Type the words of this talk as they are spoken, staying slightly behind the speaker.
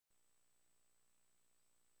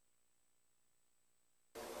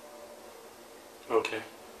Okay.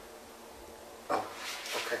 Oh,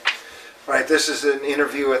 okay. All right, this is an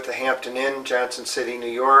interview at the Hampton Inn, Johnson City, New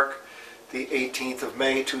York, the 18th of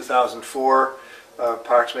May, 2004,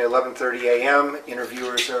 approximately 11:30 a.m.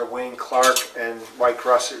 Interviewers are Wayne Clark and Mike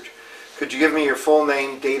Russage. Could you give me your full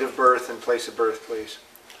name, date of birth, and place of birth, please?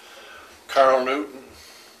 Carl Newton,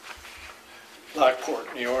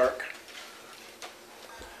 Lockport, New York,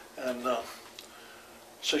 and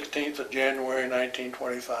 16th of January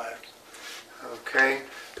 1925. Okay.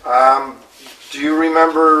 Do you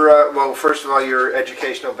remember, well, first of all, your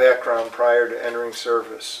educational background prior to entering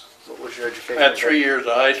service? What was your education? I had 3 years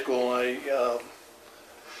of high school.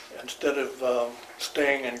 Instead of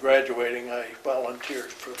staying and graduating, I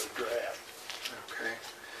volunteered for the draft.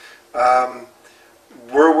 Okay.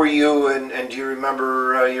 Where were you, and do you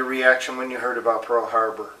remember your reaction when you heard about Pearl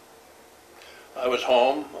Harbor? I was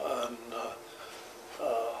home, and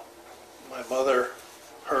my mother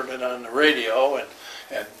heard it on the radio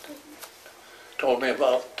and told me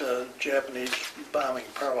about Japanese bombing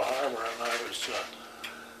Pearl Harbor, and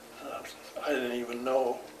I didn't even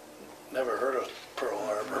know, never heard of Pearl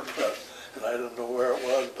Harbor, and I didn't know where it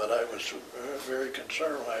was, but I was very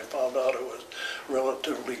concerned when I found out it was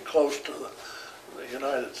relatively close to the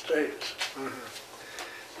United States.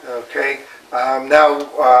 Mm-hmm. Okay.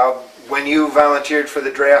 Now, when you volunteered for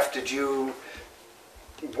the draft, did you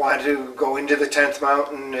want to go into the 10th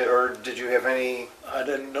Mountain, or did you have any I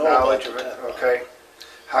didn't know knowledge about of the it? 10th Mountain. Okay.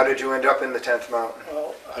 How did you end up in the 10th Mountain?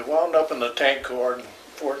 Well, I wound up in the Tank Corps in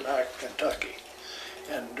Fort Knox, Kentucky,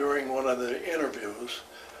 and during one of the interviews,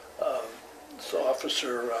 this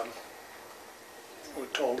officer who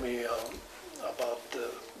told me about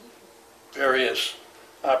the various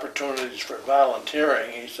opportunities for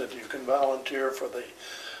volunteering. He said you can volunteer for the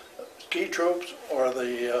ski troops or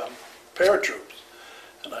the paratroops.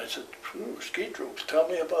 And I said, ski troops, tell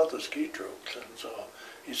me about the ski troops. And so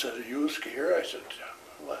he said, are you a skier? I said,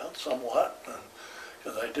 well, somewhat.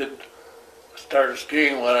 Because I did start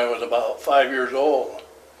skiing when I was about 5 years old,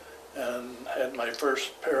 and had my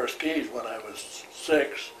first pair of skis when I was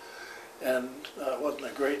 6. And I wasn't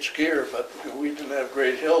a great skier, but we didn't have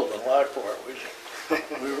great hills in Lockport.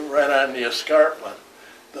 We were right on the escarpment,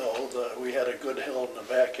 though we had a good hill in the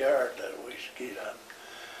backyard that we skied on.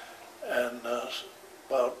 And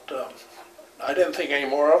I didn't think any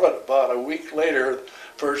more of it. About a week later,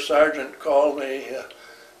 first sergeant called me,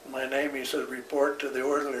 my name, he said, report to the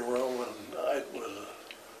orderly room, and I was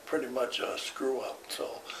pretty much a screw-up,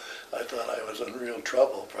 so I thought I was in real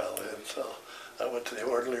trouble probably. And so I went to the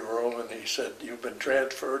orderly room, and he said, you've been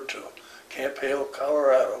transferred to Camp Hale,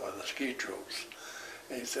 Colorado with the ski troops.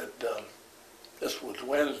 And he said, this was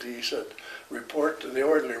Wednesday, he said, report to the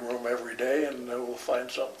orderly room every day and we'll find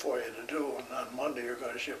something for you to do, and on Monday you're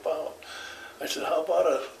going to ship out. I said, how about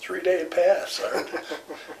a 3-day pass, Sergeant?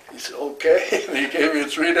 He said, okay, and he gave me a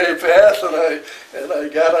 3-day pass, and I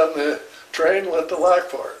got on the train, went to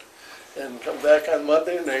Lockport, and come back on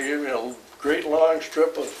Monday, and they gave me a great long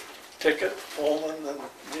strip of ticket, Pullman and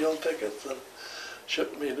meal tickets, and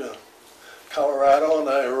shipped me to Colorado, and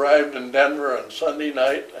I arrived in Denver on Sunday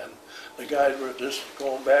night, and the guys were just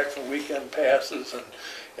going back from weekend passes,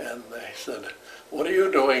 and they said, what are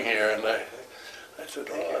you doing here? And I said,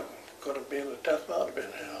 oh, I'm going to be in the 10th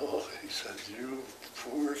Mountain. Oh, he said, you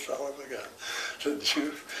poor son of a gun. I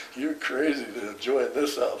said, you're crazy to join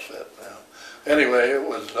this outfit now. Anyway, it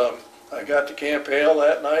was, I got to Camp Hale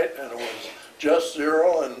that night, and it was just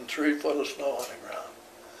 0 and 3 foot of snow on the ground.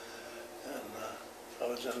 And I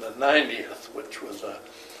was in the 90th, which was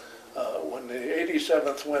when the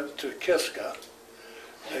 87th went to Kiska,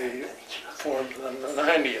 they formed the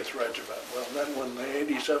 90th Regiment. Well, then when the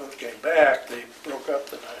 87th came back, they broke up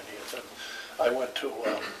the 90th, and I went to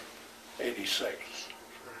 86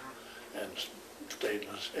 and stayed in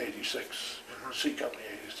the 86, C Company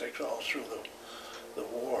 86 all through the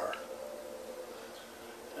war.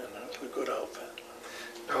 And it was a good outfit.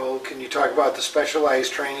 Oh, can you talk about the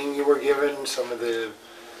specialized training you were given, some of the...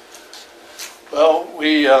 Well,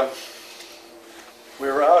 we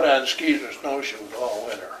were out on skis and snowshoes all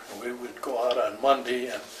winter. We would go out on Monday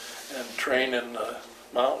and train in the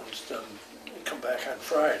mountains and come back on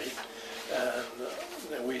Friday.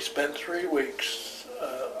 And we spent 3 weeks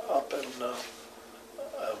up in a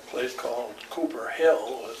place called Cooper Hill.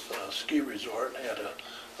 It was a ski resort, and had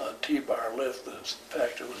a T-bar lift. In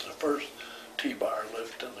fact, it was the first T-bar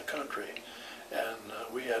lift in the country. And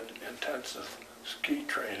we had intensive ski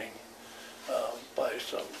training by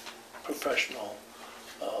some professional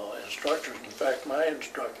instructors. In fact, my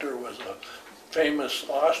instructor was a famous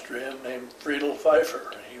Austrian named Friedel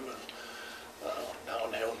Pfeiffer. He was a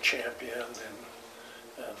downhill champion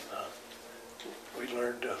and we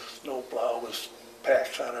learned to snowplow with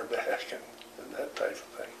packs on our back and that type of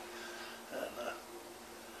thing. And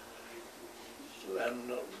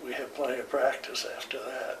then we had plenty of practice after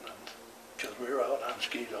that, because we were out on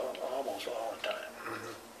skis almost all the time.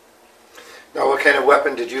 Mm-hmm. Now, what kind of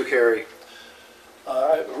weapon did you carry?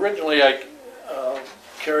 Originally, I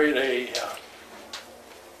carried a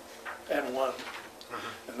N1,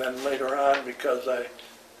 and then later on, because I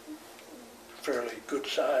fairly good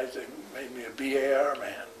size, they made me a BAR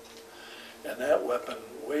man, and that weapon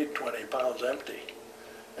weighed 20 pounds empty,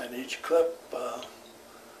 and each clip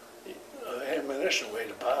ammunition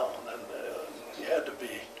weighed a pound, and you had to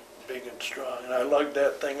be big and strong, and I lugged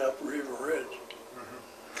that thing up River Ridge.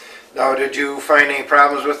 Now, did you find any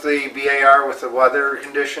problems with the BAR with the weather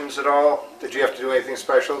conditions at all? Did you have to do anything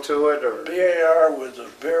special to it? Or? BAR was a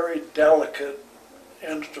very delicate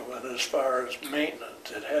instrument as far as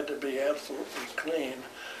maintenance. It had to be absolutely clean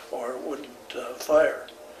or it wouldn't fire.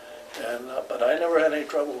 And but I never had any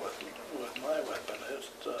trouble with my weapon.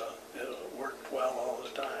 It worked well all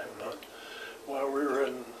the time. But while we were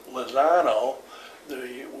in Lozano,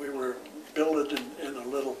 we were billeted in a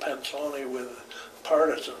little pensone with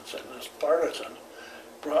partisans, and this partisan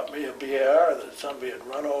brought me a BAR that somebody had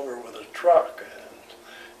run over with a truck,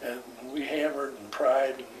 and we hammered and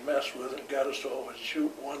pried and messed with it and got us so it would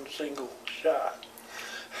shoot one single shot.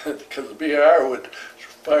 Because the BAR would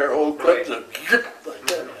fire whole clips of zip like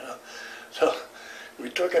that, you know. So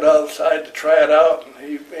we took it outside to try it out, and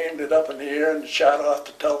he aimed it up in the air and shot off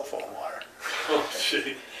the telephone wire. Oh,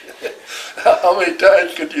 gee. How many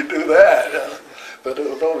times could you do that? But it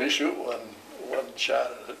would only shoot one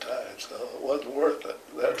shot at a time, so it wasn't worth it,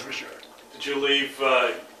 that's for sure. Did you leave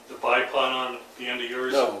the bipod on the end of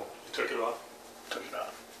yours? No. You took it off? Took it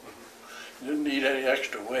off. You didn't need any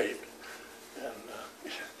extra weight, and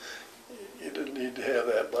you didn't need to have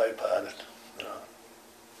that bipod. No.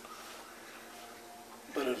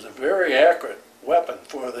 But it was a very accurate weapon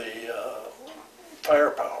for the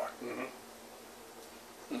firepower.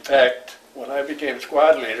 In fact, when I became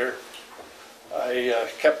squad leader, I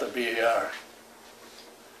kept the BAR,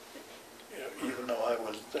 even though I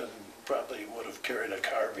was then probably would have carried a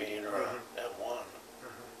carbine or a M1.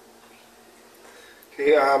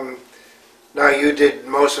 Okay, now you did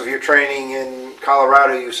most of your training in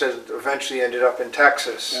Colorado. You said eventually ended up in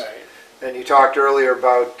Texas. Right. And you talked earlier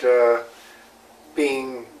about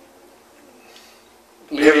having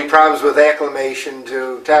problems with acclimation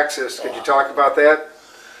to Texas. Could you talk about that?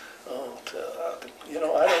 Oh,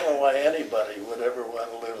 I don't know why anybody would ever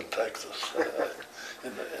want to live in Texas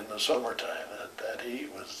in the summertime. That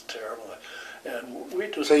heat was terrible, and we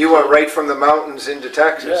just. So you went right from the mountains into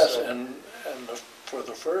Texas. Yes, and for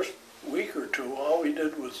the first week or two, all we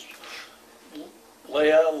did was lie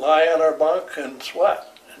on our bunk and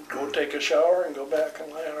sweat, and go take a shower and go back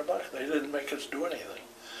and lie on our bunk. They didn't make us do anything,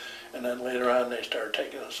 and then later on they started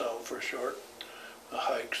taking us out for short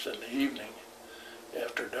hikes in the evening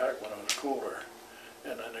after dark when it was cooler.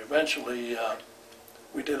 And then eventually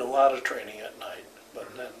we did a lot of training at night,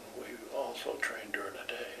 but then we also trained during the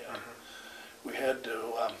day. We had to,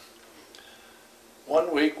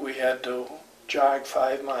 one week we had to jog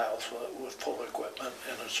 5 miles with full equipment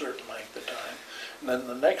in a certain length of time. And then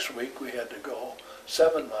the next week we had to go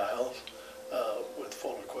 7 miles with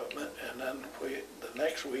full equipment. And then the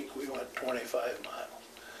next week we went 25 miles.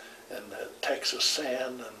 And the Texas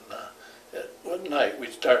sand, and one night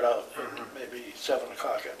we'd start out maybe 7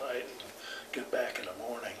 o'clock at night and get back in the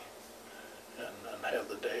morning and have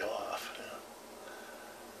the day off.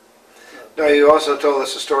 Now you also told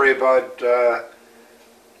us a story about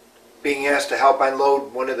being asked to help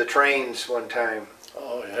unload one of the trains one time.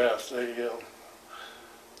 Oh yes,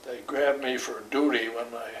 they grabbed me for duty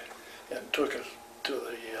and took us to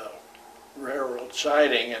the railroad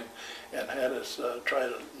siding and had us try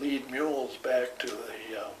to lead mules back to the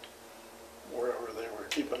wherever they were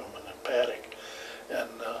keeping them in the paddock. And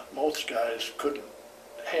most guys couldn't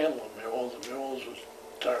handle the mules. The mules would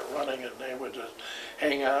start running and they would just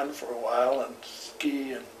hang on for a while and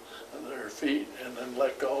ski and their feet and then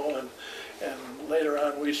let go. And later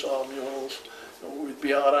on we saw mules. We'd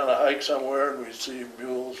be out on a hike somewhere and we'd see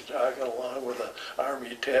mules jogging along with an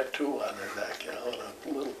army tattoo on their neck, and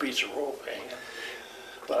a little piece of rope hanging.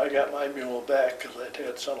 But I got my mule back because I'd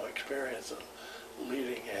had some experience in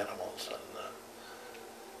leading animals, and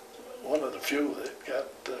one of the few that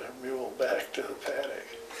got the mule back to the paddock.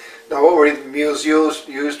 Now, what were the mules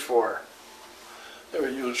used for? They were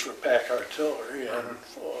used for pack artillery and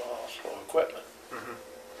for also equipment.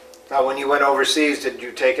 Now, when you went overseas, did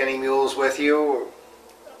you take any mules with you?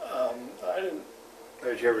 I didn't.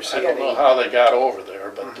 Or did you ever see I don't any? know how they got over there,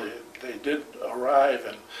 but they did arrive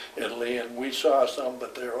in Italy, and we saw some,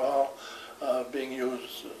 but they're all being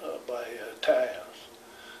used by Italians.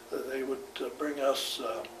 They would bring us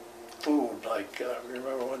food, like I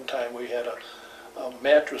remember one time we had a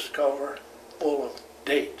mattress cover full of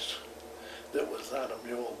dates that was on a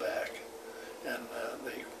mule back, and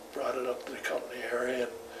they brought it up to the company area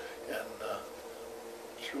and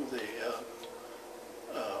threw the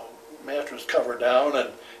mattress cover down, and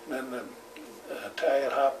then the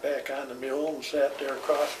Italian hopped back on the mule and sat there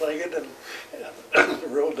cross-legged and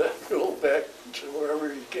rode that mule back to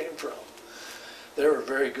wherever he came from. They were a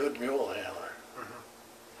very good mule handler.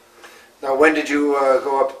 Now, when did you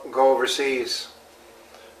go overseas?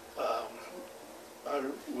 I,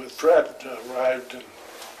 with Fred, arrived in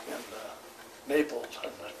Naples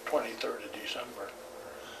on the 23rd of December.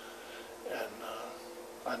 And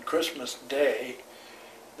on Christmas Day,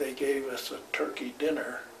 they gave us a turkey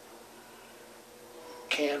dinner,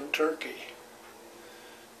 canned turkey,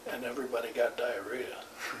 and everybody got diarrhea.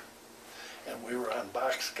 And we were on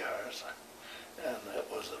boxcars, and it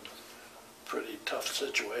was a pretty tough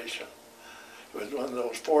situation. It was one of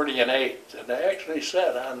those 40 and 8, and they actually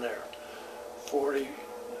said on there 40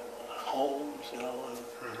 homes, you know,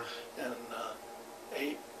 and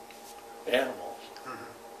 8 animals.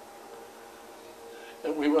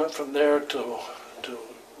 And we went from there to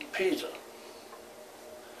Pisa,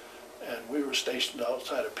 and we were stationed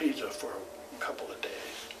outside of Pisa for a couple of days.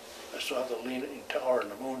 I saw the Leaning Tower in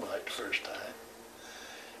the moonlight the first time,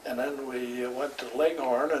 and then we went to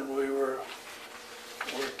Leghorn, and we were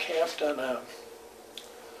camped on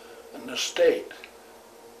an estate,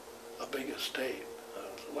 a big estate,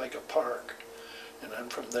 like a park. And then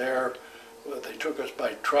from there, they took us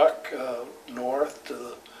by truck north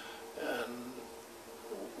and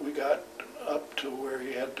we got up to where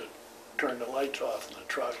you had to turn the lights off in the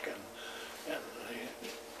truck, and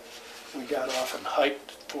we got off and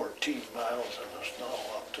hiked 14 miles in the snow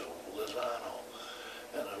up to Lozano,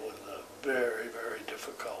 and it was a very, very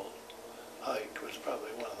difficult hike. It was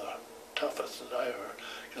probably one of the toughest that I ever,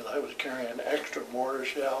 because I was carrying extra mortar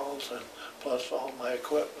shells and plus all my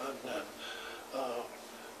equipment, and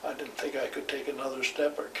I didn't think I could take another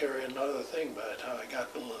step or carry another thing by the time I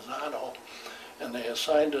got to Lozano. And they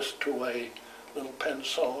assigned us to a little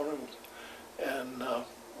pension, and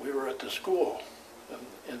we were at the school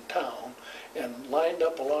in town, and lined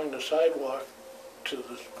up along the sidewalk to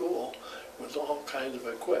the school with all kinds of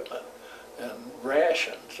equipment and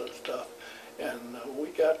rations and stuff. And we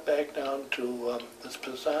got back down to this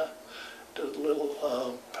Pisan, to the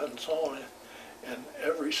little pension, and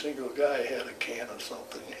every single guy had a can of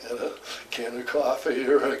something. He had a can of coffee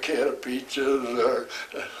or a can of peaches, or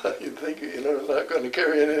you'd think, you know, not going to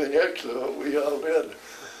carry anything extra, but we all did.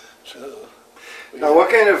 So, Now, what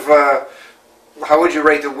kind of, how would you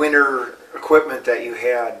rate the winter equipment that you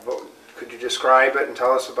had? Could you describe it and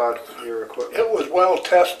tell us about your equipment? it was well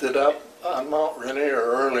tested up on Mount Rainier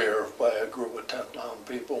earlier by a group of 10,000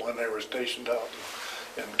 people when they were stationed out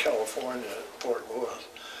in California at Fort Lewis.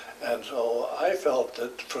 And so I felt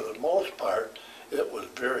that for the most part, it was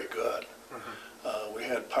very good. We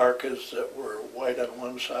had parkas that were white on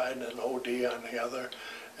one side and OD on the other,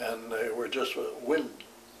 and they were just a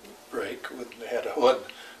windbreak. They had a hood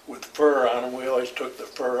with fur on them. We always took the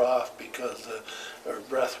fur off because our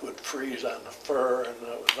breath would freeze on the fur, and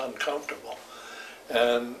it was uncomfortable.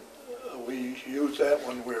 And we used that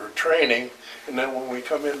when we were training, and then when we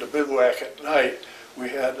come into bivouac at night, we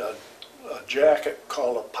had a jacket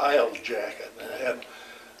called a piled jacket, and it had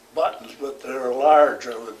buttons, but they were large,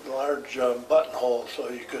 with large buttonholes, so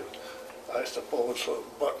you could, I suppose,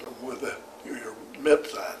 button them with your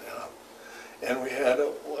mitts on, you know. And we had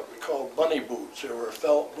what we called bunny boots. They were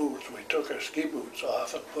felt boots. We took our ski boots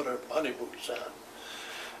off and put our bunny boots on.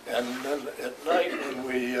 And then at night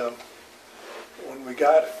when we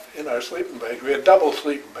got in our sleeping bags, we had double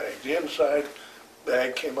sleeping bags. The inside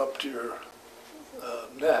bag came up to your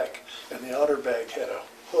neck, and the outer bag had a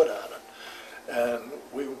hood on it. And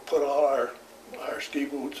we would put all our ski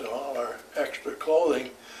boots and all our extra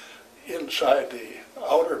clothing inside the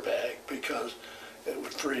outer bag because it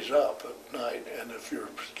would freeze up at night, and if your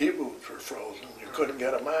ski boots were frozen, you couldn't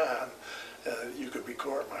get them on, you could be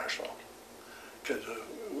court-martialed, because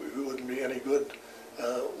we wouldn't be any good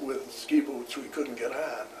with ski boots we couldn't get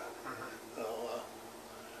on. So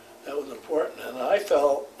that was important, and I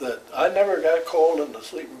felt that I never got cold in the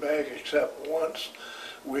sleeping bag except once.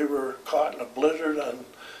 We were caught in a blizzard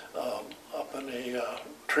up in a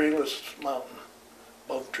treeless mountain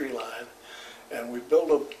above tree line, and we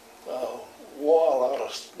built a wall out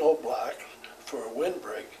of snow blocks for a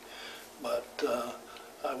windbreak, but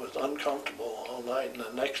I was uncomfortable all night, and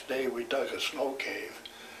the next day we dug a snow cave,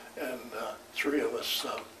 and three of us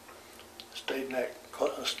stayed in that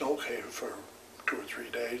snow cave for 2 or 3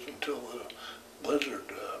 days until the blizzard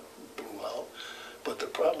blew out. But the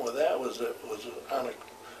problem with that was it was on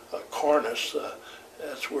a cornice.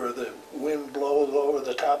 That's where the wind blows over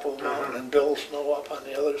the top of the mountain and builds snow up on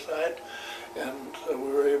the other side. And so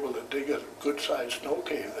we were able to dig a good-sized snow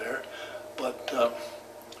cave there. But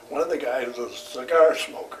one of the guys was a cigar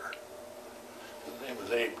smoker. His name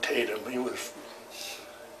was Abe Tatum. He was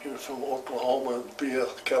from Oklahoma via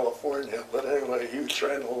California. But anyway, he was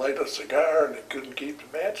trying to light a cigar and he couldn't keep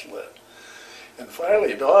the match lit. And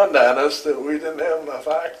finally it dawned on us that we didn't have enough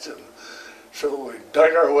oxygen. So we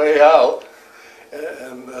dug our way out.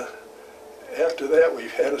 And after that, we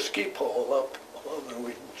had a ski pole up, and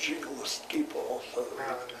we jiggled the ski pole so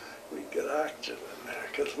that we get oxygen in there.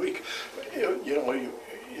 Because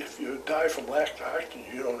if you die from lack of oxygen,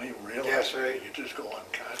 you don't even realize it. You just go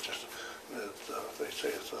unconscious. They say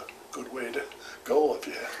it's a good way to go if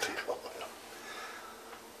you have to go.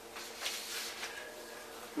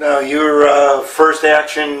 Now, your first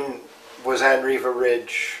action was on Riva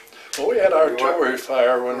Ridge. Well, we had artillery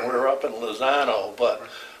fire when we were up in Lozano, but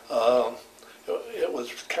it was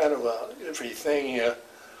kind of a iffy thing.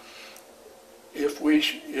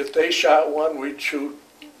 If they shot one, we'd shoot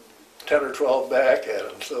 10 or 12 back at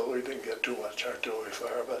them, so we didn't get too much artillery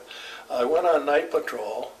fire. But I went on night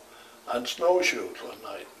patrol on snowshoes one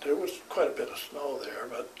night. There was quite a bit of snow there,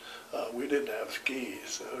 but we didn't have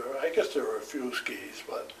skis. I guess there were a few skis,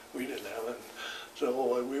 but we didn't have them.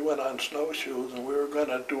 So we went on snowshoes, and we were going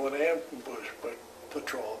to do an ambush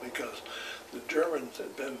patrol because the Germans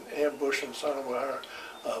had been ambushing some of our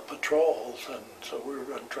patrols, and so we were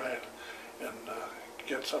going to try and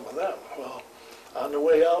get some of them. Well, on the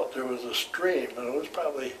way out, there was a stream, and it was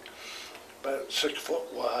probably about 6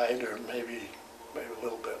 foot wide, or maybe a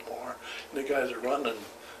little bit more. And the guys are running,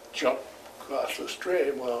 jumped across the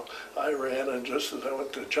stream. Well, I ran, and just as I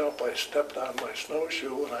went to jump, I stepped on my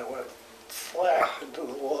snowshoe, and I went flat into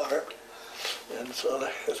the water. And so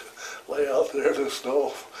I had to lay out there in the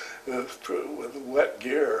snow with wet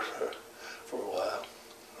gear for a while.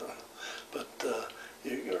 But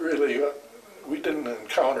we didn't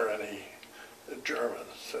encounter any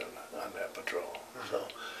Germans on that patrol. So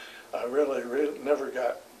I really never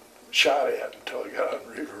got shot at until I got on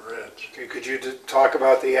Riva Ridge. Okay, could you talk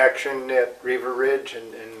about the action at Riva Ridge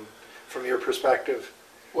and from your perspective?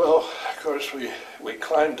 Well, of course, we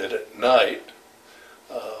climbed it at night.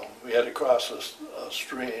 We had to cross a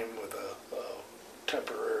stream with a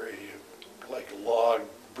temporary, like log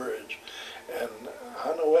bridge, and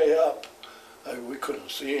on the way up, we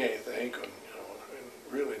couldn't see anything, couldn't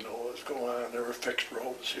really know what was going on. There were fixed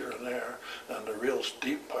ropes here and there on the real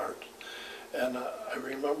steep parts, and I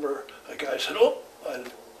remember a guy said, "Oh, I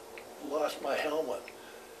lost my helmet,"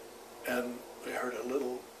 and we heard a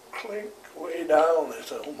little clink way down. I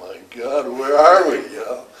said, "Oh my God, where are we?"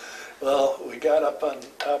 Well, we got up on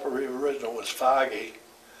top of Riva Ridge, and it was foggy,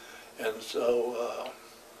 and so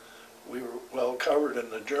we were well covered, and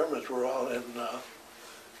the Germans were all in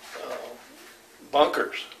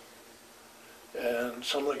bunkers. And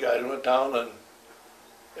some of the guys went down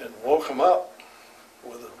and woke them up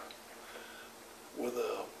with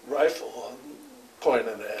a rifle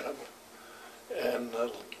pointed at them, and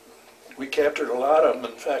we captured a lot of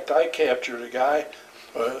them. In fact, I captured a guy.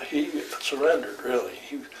 He surrendered, really.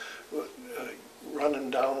 He running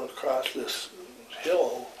down across this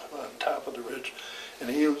hill on top of the ridge, and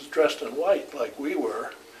he was dressed in white like we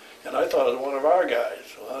were, and I thought it was one of our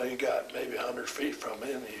guys. Well, he got maybe 100 feet from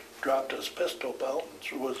me, and he dropped his pistol belt and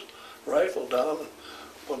threw his rifle down and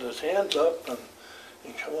put his hands up, and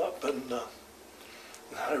he come up, and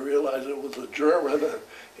I realized it was a German, and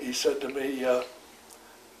he said to me,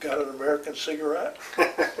 "Got an American cigarette?"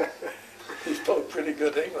 He spoke pretty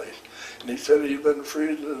good English, and he said he'd been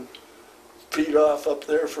freezing feet off up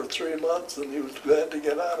there for 3 months, and he was glad to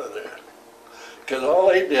get out of there. Because all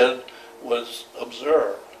they did was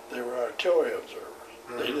observe. They were artillery observers.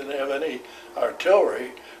 They didn't have any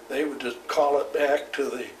artillery. They would just call it back to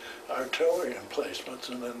the artillery emplacements,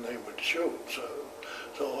 and then they would shoot.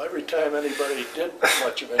 So every time anybody did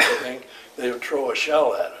much of anything, they would throw a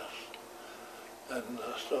shell at us. And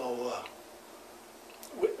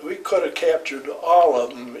we could have captured all of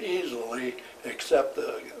them easily, except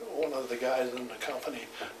one of the guys in the company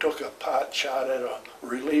took a pot shot at a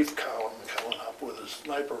relief column coming up with a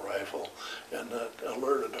sniper rifle, and that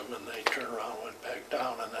alerted them, and they turned around and went back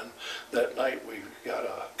down. And then that night we got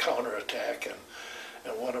a counterattack, and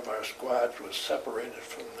one of our squads was separated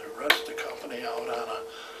from the rest of the company out on a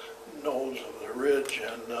nose of the ridge,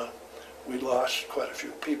 and we lost quite a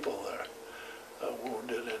few people there,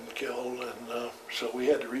 wounded and killed, and so we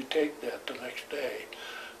had to retake that the next day.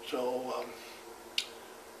 So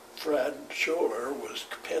Fred Shore was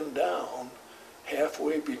pinned down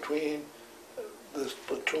halfway between this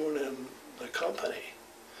platoon and the company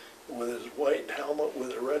with his white helmet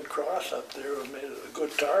with a red cross up there, and made it a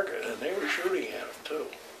good target, and they were shooting at him too.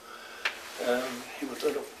 And he was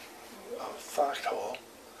in a foxhole,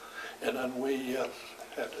 and then we had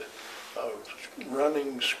a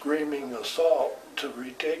running, screaming assault to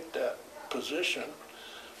retake that position,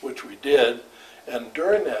 which we did. And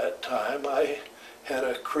during that time, I had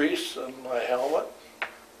a crease on my helmet,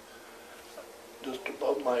 just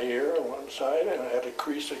above my ear on one side, and I had a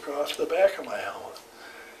crease across the back of my helmet.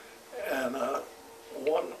 And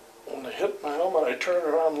when I hit my helmet, I turned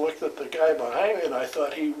around and looked at the guy behind me, and I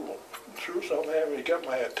thought he threw something at me to get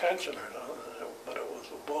my attention or something, but it was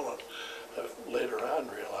a bullet. I later on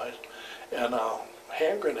realized. And a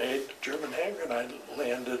hand grenade, German hand grenade,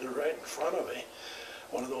 landed right in front of me,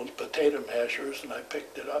 one of those potato mashers, and I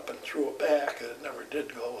picked it up and threw it back, and it never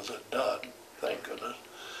did go. It was a dud, thank goodness.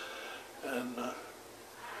 And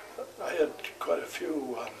I had quite a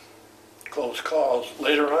few close calls.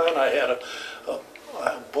 Later on, I had a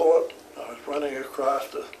bullet. I was running across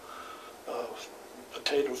the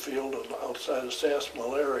potato field outside of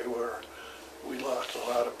Sass-Malary, where we lost a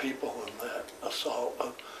lot of people in that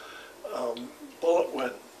assault. Bullet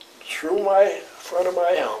went through my front of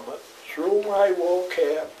my helmet, through my wool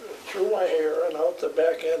cap, through my hair, and out the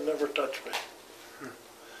back end, never touched me.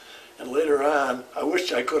 And later on, I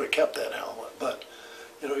wish I could have kept that helmet, but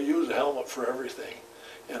you know, you use a helmet for everything,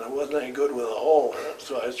 and it wasn't any good with a hole in it,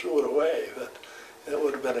 so I threw it away. But it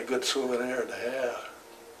would have been a good souvenir to have.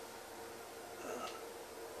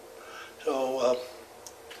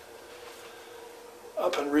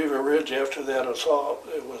 Up in Riva Ridge after that assault,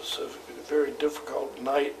 it was a very difficult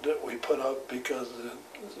night that we put up because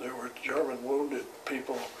there were German wounded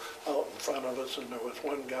people out in front of us, and there was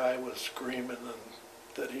one guy was screaming and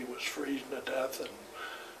that he was freezing to death, and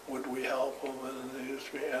would we help him?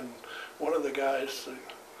 And one of the guys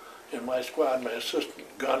in my squad, my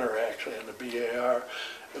assistant gunner actually in the BAR,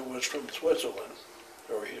 it was from Switzerland,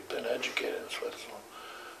 or he had been educated in Switzerland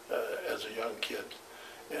as a young kid,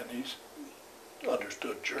 and he's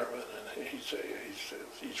understood German, and he said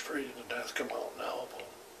he's freezing to death, come out and help him.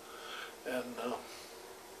 And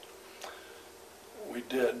we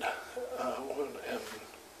did, and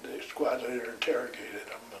the squad leader interrogated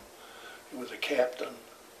him, and he was a captain,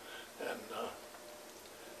 and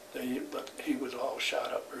but he was all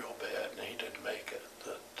shot up real bad, and he didn't make it.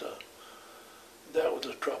 That was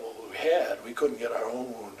the trouble we had. We couldn't get our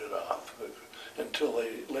own wounded off until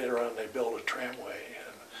later on they built a tramway,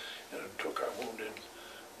 and it took our wounded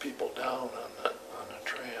people down on the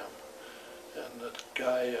tram. And the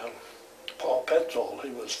guy, Paul Petzold, he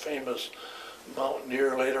was famous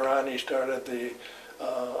mountaineer. Later on, he started the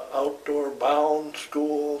outdoor bound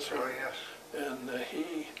schools. Oh, yes. And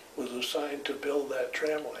he was assigned to build that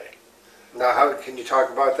tramway. Now, how can you talk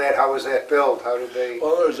about that? How was that built? How did they?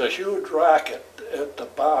 Well, there was a huge rocket at the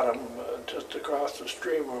bottom, just across the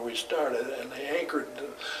stream where we started, and they anchored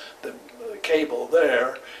the cable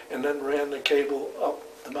there, and then ran the cable up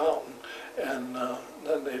the mountain, and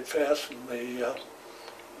then they fastened the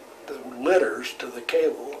litters to the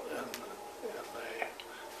cable, and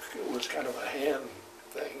it was kind of a hand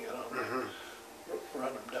thing, you know,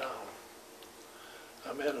 run them down.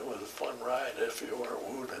 I mean, it was a fun ride if you weren't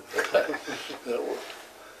wounded.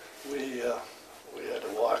 We had to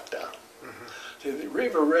walk down. See, the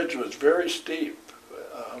Riva Ridge was very steep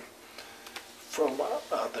from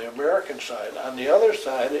the American side. On the other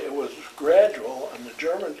side, it was gradual, and the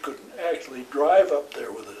Germans could actually drive up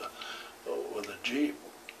there with a jeep.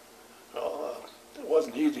 It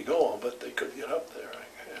wasn't easy going, but they could get up there,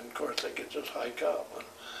 and of course they could just hike up.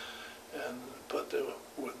 But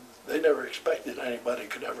they never expected anybody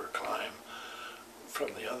could ever climb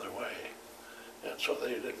from the other way, and so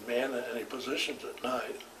they didn't man any positions at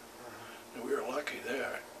night. And we were lucky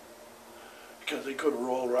there, because they could have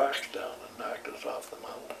rolled rocks down and knocked us off the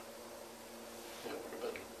mountain. It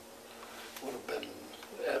would have been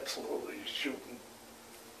absolutely shooting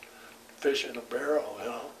fish in a barrel, you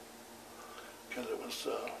know, because it was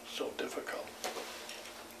so difficult.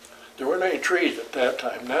 There weren't any trees at that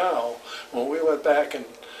time. Now, when we went back in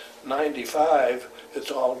 '95,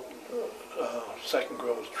 it's all second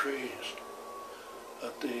growth trees.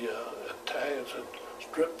 But the Italians had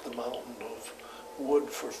stripped the mountain of wood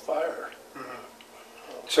for fire.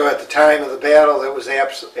 So at the time of the battle, there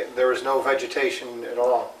was no vegetation at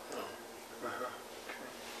all.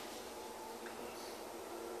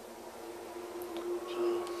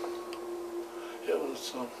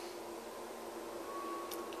 was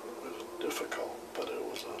difficult, but it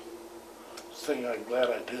was a thing I'm glad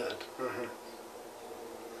I did. Mhm.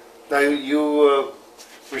 Now, you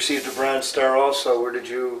received a Bronze Star also. Where did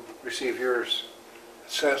you receive yours?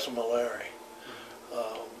 Sassamolari.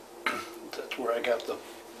 That's where I got the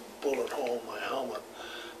bullet hole in my helmet.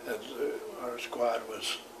 As our squad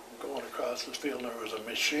was going across the field, there was a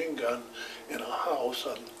machine gun in a house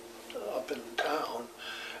up in town,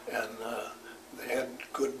 and they had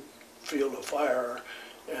good field of fire,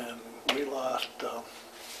 and we lost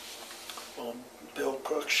Bill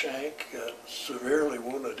Cruikshank, severely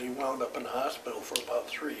wounded. He wound up in the hospital for about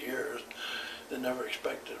 3 years. They never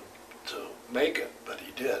expected him to make it, but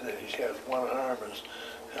he did, and he has one arm is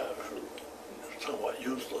somewhat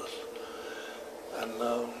useless.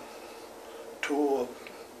 And 2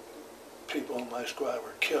 people in my squad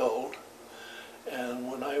were killed,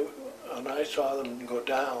 and when I saw them go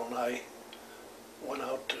down, I went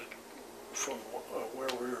out from where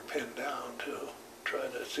we were pinned down to try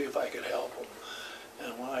to see if I could help them.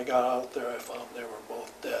 And when I got out there, I found they were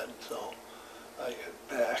both dead, so I got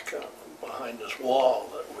back behind this wall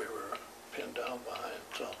that we were pinned down behind.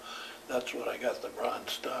 So that's what I got the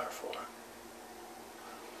Bronze Star for.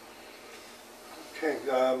 Okay.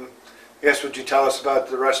 Yes, would you tell us about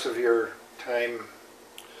the rest of your time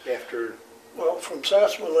after? Well, from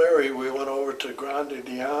Sassamolari, we went over to Grande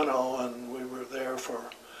Diano, and we were there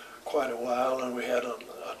for quite a while, and we had a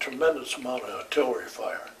tremendous amount of artillery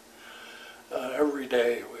fire. Every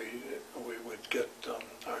day we would get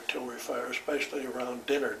artillery fire, especially around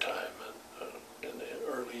dinner time in the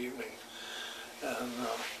early evening. And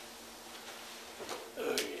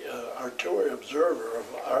artillery observer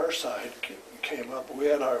of our side came up. We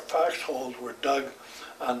had our foxholes were dug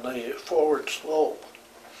on the forward slope,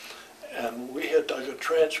 and we had dug a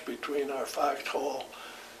trench between our foxhole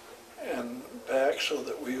and back so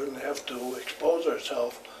that we wouldn't have to expose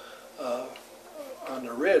ourselves on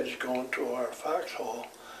the ridge going to our foxhole.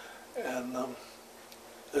 And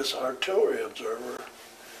this artillery observer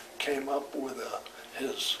came up with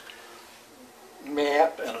his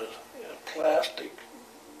map and a plastic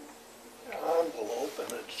envelope,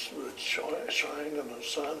 and it shined in the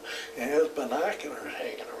sun, and his binoculars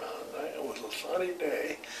hanging around. It was a sunny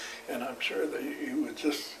day, and I'm sure that he was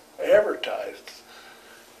just advertised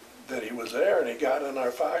that he was there, and he got in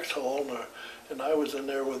our foxhole, and I was in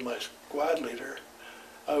there with my squad leader.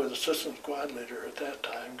 I was assistant squad leader at that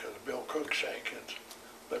time because Bill Cruikshank had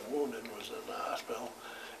been wounded and was in the hospital,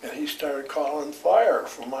 and he started calling fire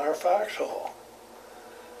from our foxhole.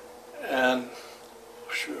 And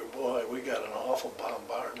sure, boy, we got an awful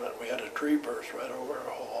bombardment. We had a tree burst right over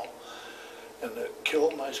our hole, and it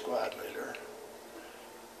killed my squad leader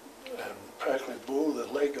and practically blew the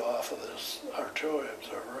leg off of this artillery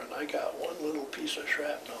observer, and I got one little piece of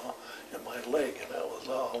shrapnel in my leg, and that was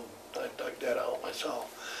all. I dug that out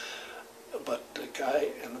myself. But the guy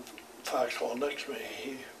in the foxhole next to me,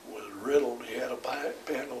 he was riddled. He had a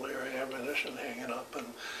bandolier ammunition hanging up,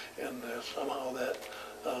 and somehow that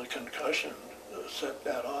concussion set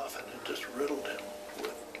that off, and it just riddled him,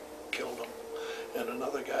 killed him. And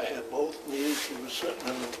another guy had both knees. He was sitting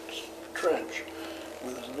in the trench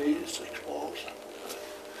with his knees exposed.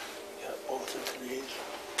 He got both his knees.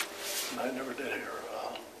 And I never did hear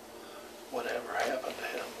whatever happened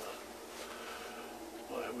to him.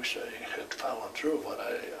 Well, I wish I had followed through, but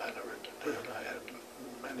I never did. I had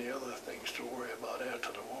many other things to worry about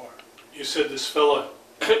after the war. You said this fella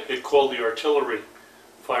had called the artillery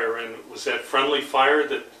fire in. Was that friendly fire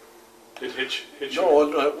that hit you?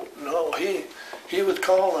 No, he was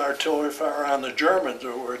calling artillery fire on the Germans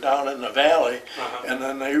who were down in the valley, and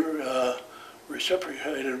then they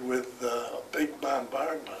reciprocated with a big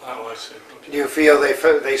bombardment. Oh, I see. Okay. Do you feel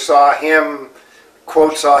they saw him,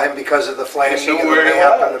 quote, saw him because of the flashing of the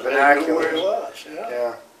map and the binoculars? They knew where he was, yeah.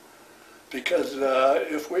 Yeah. Because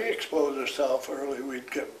if we exposed ourselves early,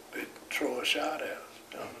 they'd throw a shot at us.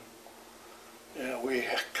 You know? Yeah, we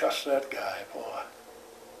cussed that guy, boy.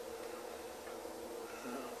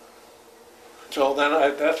 Yeah. So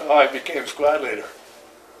then that's how I became squad leader,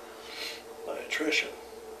 by attrition.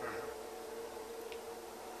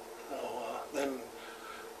 Then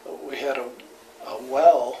we had a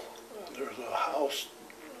well. There was a house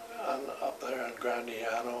up there in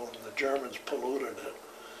Grandiano, and the Germans polluted it,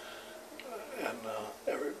 and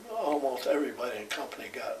almost everybody in company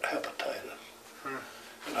got hepatitis.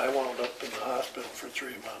 And I wound up in the hospital for 3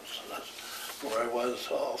 months. And that's where I was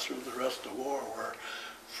all through the rest of the war, where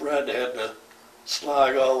Fred had to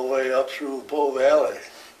slog all the way up through the Po Valley.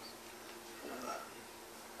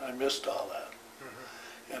 I missed all that.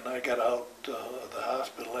 And I got out of the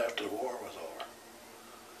hospital after the war was over.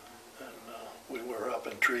 we were up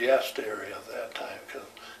in Trieste area at that time because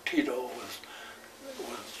Tito was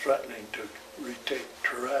threatening to retake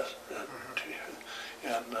Trieste.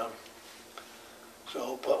 And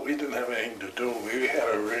so, but we didn't have anything to do. We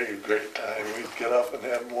had a really great time. We'd get up and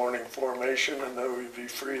have morning formation, and then we'd be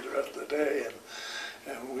free the rest of the day.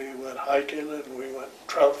 And we went hiking, and we went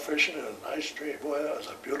trout fishing in an ice stream. Boy, that was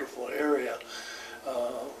a beautiful area.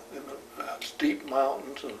 In the steep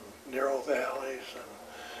mountains and narrow valleys. And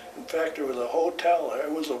in fact, there was a hotel there.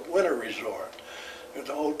 It was a winter resort. There was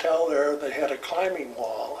a hotel there. They had a climbing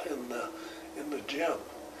wall in the gym.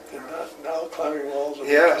 And now climbing walls are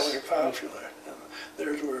becoming popular. And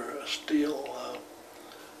theirs were a steel,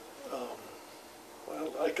 well,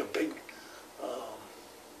 like a big,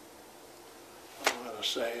 I'm going to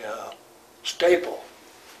say, staple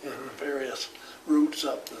in various routes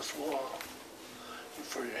up this wall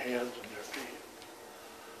for your hands and your feet.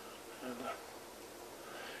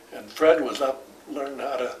 And Fred was up, learned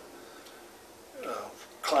how to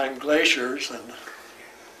climb glaciers, and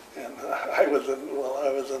I was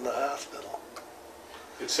in the hospital.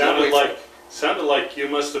 It sounded like you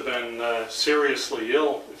must have been seriously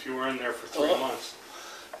ill if you were in there for 3 months.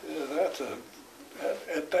 Yeah,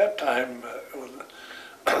 at that time,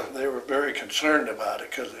 they were very concerned about it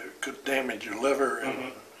because it could damage your liver,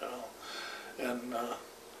 and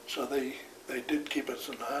so they did keep us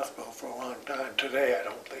in the hospital for a long time. Today, I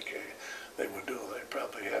don't think they would do. They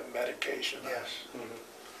probably have medication. Yes.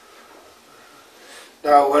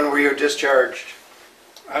 Now, when were you discharged?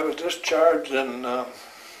 I was discharged in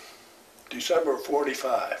December of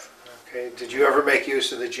 '45. Okay. Did you ever make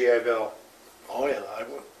use of the GI Bill? Oh yeah, I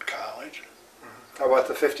went to college. How about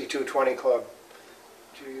the 5220 Club?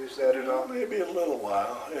 Did you use that at all? Maybe a little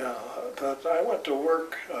while, yeah. But I went to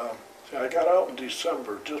work, I got out in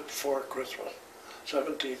December, just before Christmas,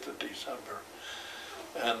 17th of December.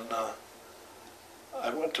 And I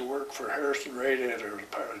went to work for Harrison Radiator as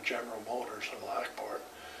part of General Motors in Lockport.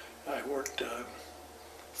 I worked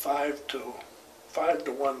 5 to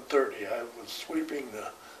 1:30. I was sweeping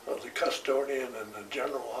the custodian and the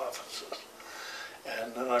general offices.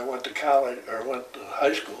 And then I went to college, or went to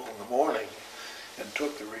high school in the morning and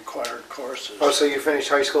took the required courses. Oh, so you finished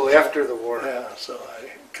high school after the war? Yeah, so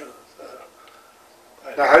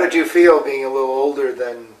Now, how did you feel being a little older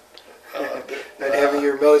than having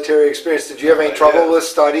your military experience? Did you have any trouble with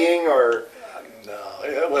studying, or? No,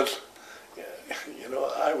 it was,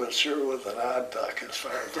 I was sure was an odd duck as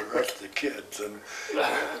far as the rest of the kids, and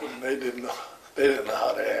they didn't know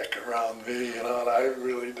how to act around me, and I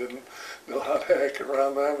really didn't know how to act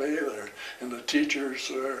around them either. And the teachers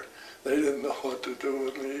they didn't know what to do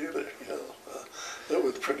with me either. That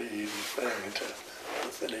was a pretty easy thing to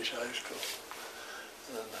finish high school.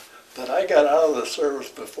 But I got out of the service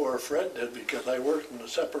before Fred did because I worked in the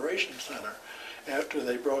separation center. After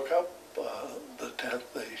they broke up the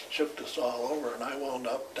 10th, they shipped us all over, and I wound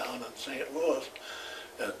up down in St. Louis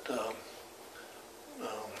at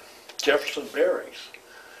Jefferson Barracks,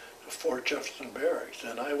 Fort Jefferson Barracks,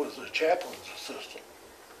 and I was the chaplain's assistant.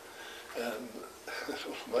 And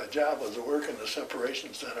my job was to work in the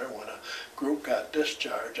separation center. When a group got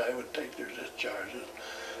discharged, I would take their discharges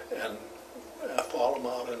and fall them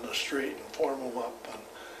out in the street and form them up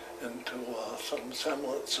into some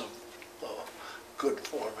semblance of good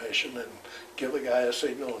formation, and give a guy a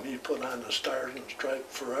signal, and he'd put on the Stars and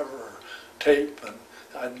Stripes Forever tape, and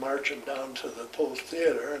I'd march him down to the Post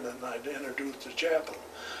Theater, and then I'd introduce the chaplain,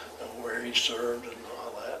 where he served and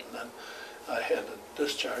all that, and then I had the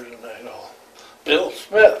discharge, and I'd go, Bill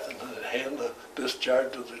Smith, and I'd hand the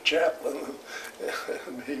discharge to the chaplain,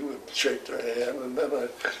 and he would shake their hand, and then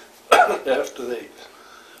after they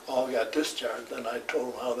all got discharged, then I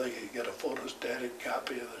told them how they could get a photostatic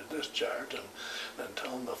copy of their discharge, and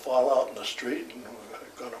tell them to fall out in the street, and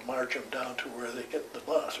we're going to march them down to where they get the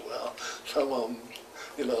bus. Well, some of them,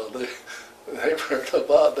 they were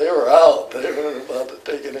out. They weren't about to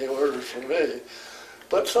take any orders from me.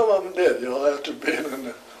 But some of them did, after being in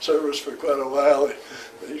the service for quite a while,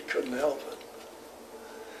 they couldn't help it.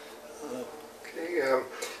 Okay.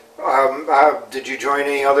 Did you join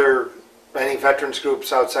any veterans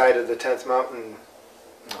groups outside of the 10th Mountain?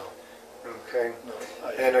 No. Okay. No,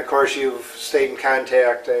 And of course you've stayed in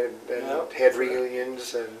contact and had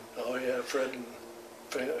reunions and... Oh yeah, Fred and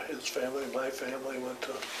his family, my family went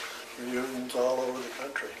to reunions all over the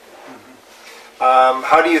country.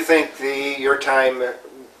 How do you think your time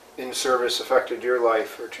in service affected your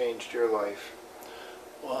life or changed your life?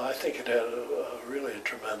 Well, I think it had really a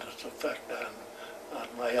tremendous effect on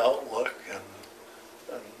my outlook and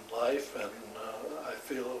life, and I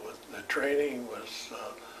feel the training was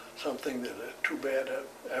something that too bad that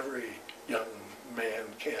every young man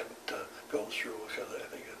can't go through, because I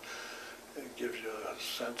think it gives you a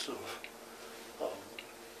sense of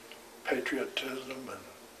patriotism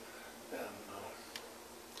and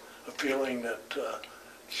a feeling that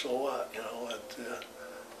so what, you know, that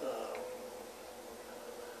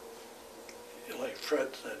like Fred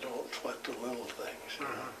said, don't sweat the little things. You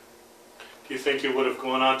know? Do you think you would have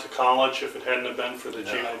gone on to college if it hadn't have been for the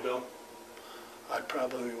No. GI Bill? I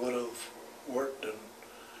probably would have worked in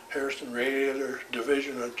Harrison Radiator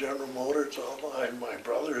Division of General Motors. My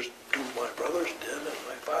brothers, two of my brothers did, and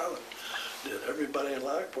my father did. Everybody in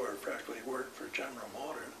Lockport practically worked for General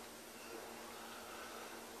Motors.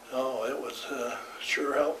 Oh, it was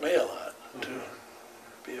sure helped me a lot to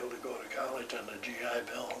be able to go to college on the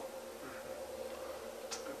GI Bill.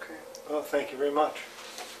 Okay. Well, thank you very much.